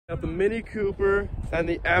Got the Mini Cooper and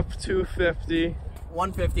the f250.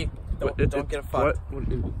 150. Don't get a fucked.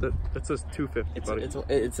 What? That says 250, buddy.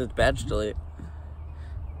 It's a badge delete.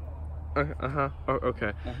 Oh,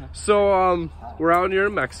 okay. So, we're out here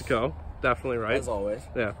in Mexico. Definitely, right? As always.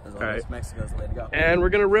 Yeah. As always, right. Mexico's the way to go. And we're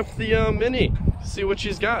gonna rip the Mini. See what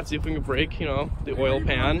she's got. See if we can break, you know, the oil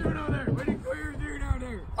pan. What are you doing down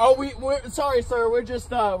there? Oh, we're sorry, sir. We're just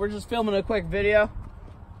filming a quick video.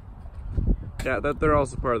 Yeah, they're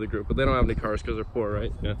also part of the group, but they don't have any cars because they're poor,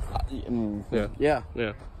 right? Yeah.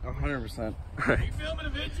 Yeah. Are 100%. you filming a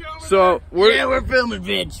video over So we're filming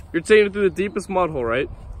vid. You're taking it through the deepest mud hole, right?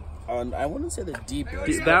 I wouldn't say the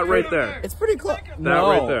deepest. That right there. It's pretty close. That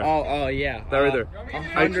right there. Oh yeah. That right there.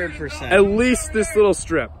 100%. At least this little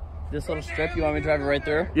strip. This little strip, you want me to drive it right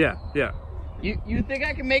through? Yeah. You think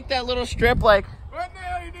I can make that little strip like? What the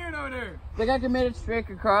hell are you doing over there? Think I can make it straight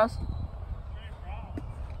across?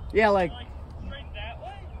 Yeah, like. Straight that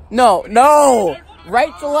way? No,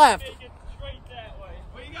 right to left. Take it straight that way.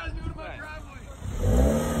 What are you guys doing to my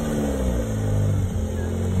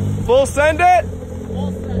driveway? Full send it?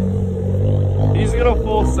 He's gonna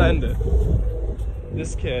full send it.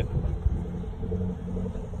 This kid.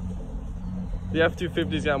 The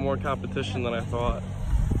F250's got more competition than I thought.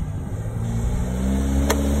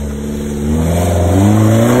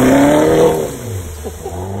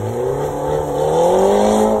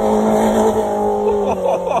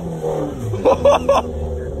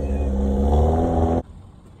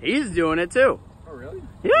 He's doing it too. Oh, really?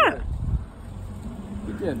 Yeah.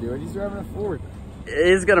 He can't do it. He's driving a Ford.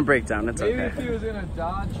 It's gonna break down. It's Maybe okay. if he was in a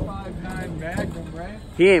Dodge 5.9 Magnum, right?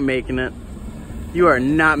 He ain't making it. You are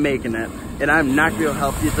not making it. And I'm not gonna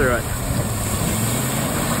help you through it.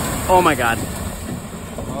 Oh my god.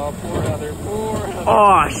 Oh, poor Heather. Poor Heather.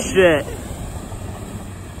 Oh shit.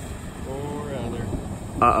 Poor Heather.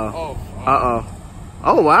 Uh-oh. Oh, Uh-oh.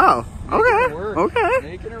 Oh wow. Making her work. Okay.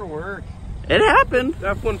 Making her work. It happened.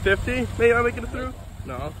 F150? Maybe I'm making it through?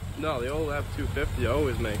 No, the old F250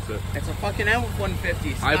 always makes it. It's a fucking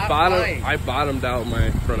F150. Stop I bottomed out my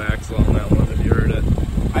front axle on that one, if you heard it.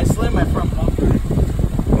 I slammed my front bumper.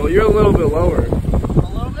 Well, you're a little bit lower. A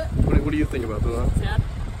little bit? What do you think about that? Yeah.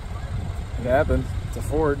 It happens. It's a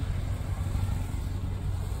Ford.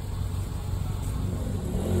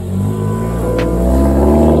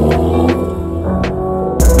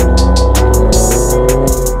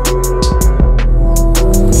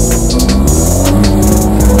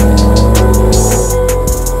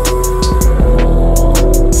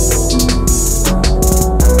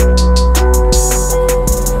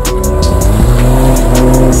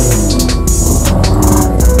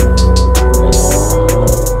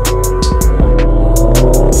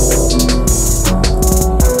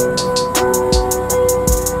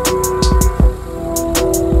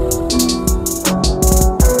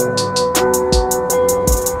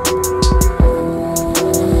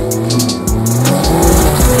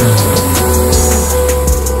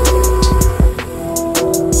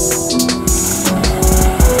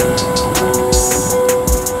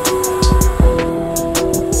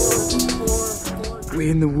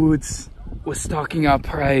 We're stalking our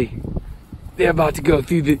prey. They're about to go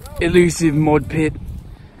through the elusive mud pit.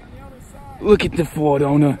 Look at the Ford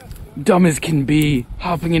owner, dumb as can be,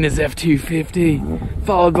 hopping in his F250,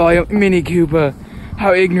 followed by a Mini Cooper.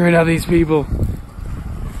 How ignorant are these people?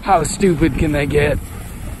 How stupid can they get?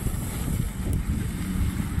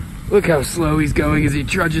 Look how slow he's going as he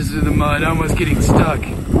trudges through the mud, almost getting stuck,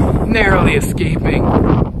 narrowly escaping.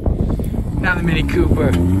 Now the Mini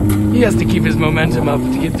Cooper, he has to keep his momentum up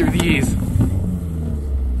to get through these.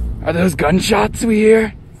 Are those gunshots we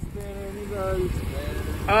hear?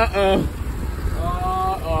 Uh-oh.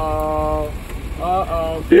 Uh-oh.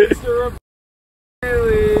 Uh-oh. Mr.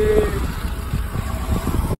 Bailey.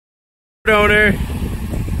 Owner.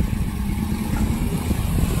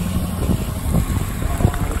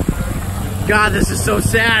 God, this is so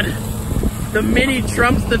sad. The Mini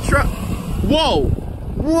trumps the truck. Whoa!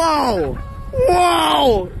 Whoa!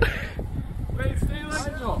 Whoa! Wait, stay like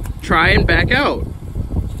that. Try and back out.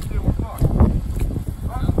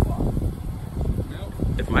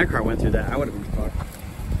 If my car went through that, I would have been fucked.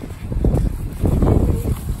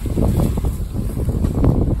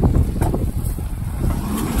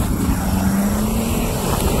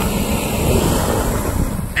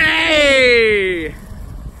 Hey!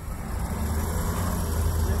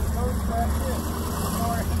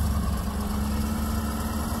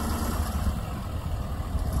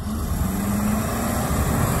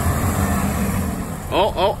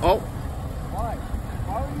 Oh. Why?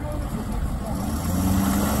 Why are you on this?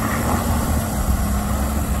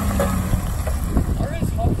 Are his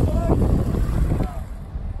hubs fine?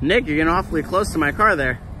 Nick, you're getting awfully close to my car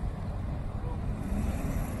there.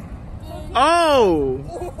 Oh!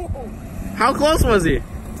 How close was he?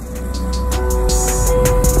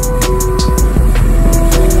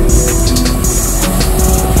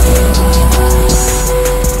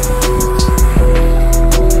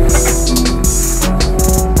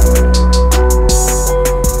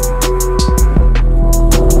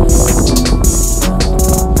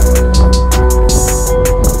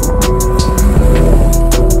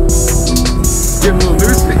 Give him a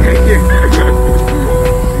loose here.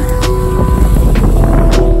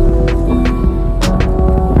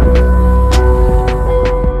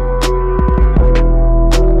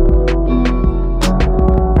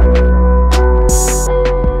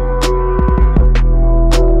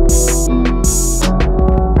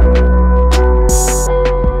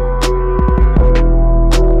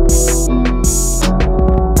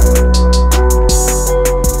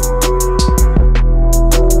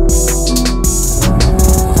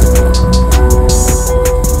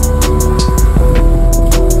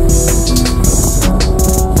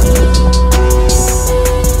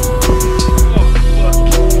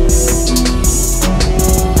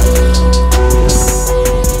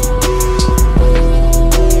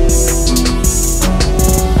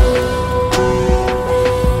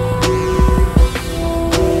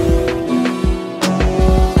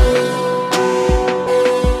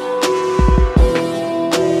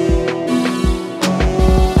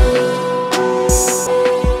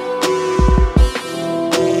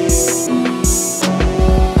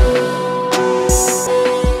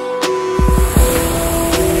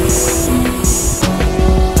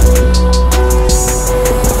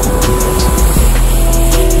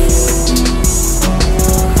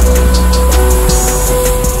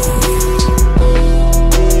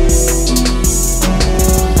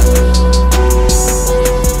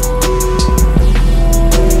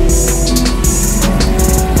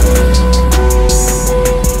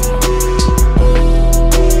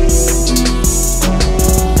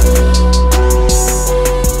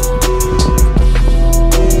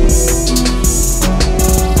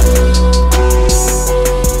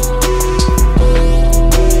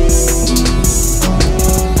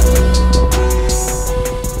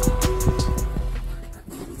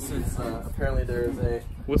 Apparently there is a...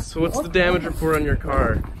 What's the damage report on your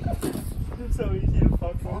car? So easy to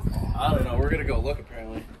fuck with. I don't know, we're gonna go look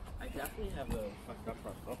apparently. I definitely have a fucked up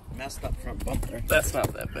front bumper. Messed up front bumper. That's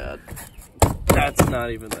not that bad. That's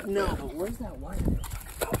not even that No, bad. but where's that wire?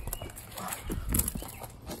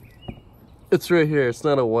 It's right here. It's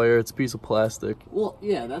not a wire. It's a piece of plastic. Well,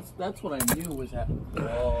 yeah, that's what I knew was happening.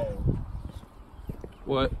 Whoa.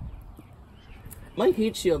 What? My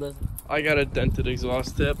heat shield is... I got a dented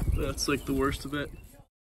exhaust tip. That's like the worst of it.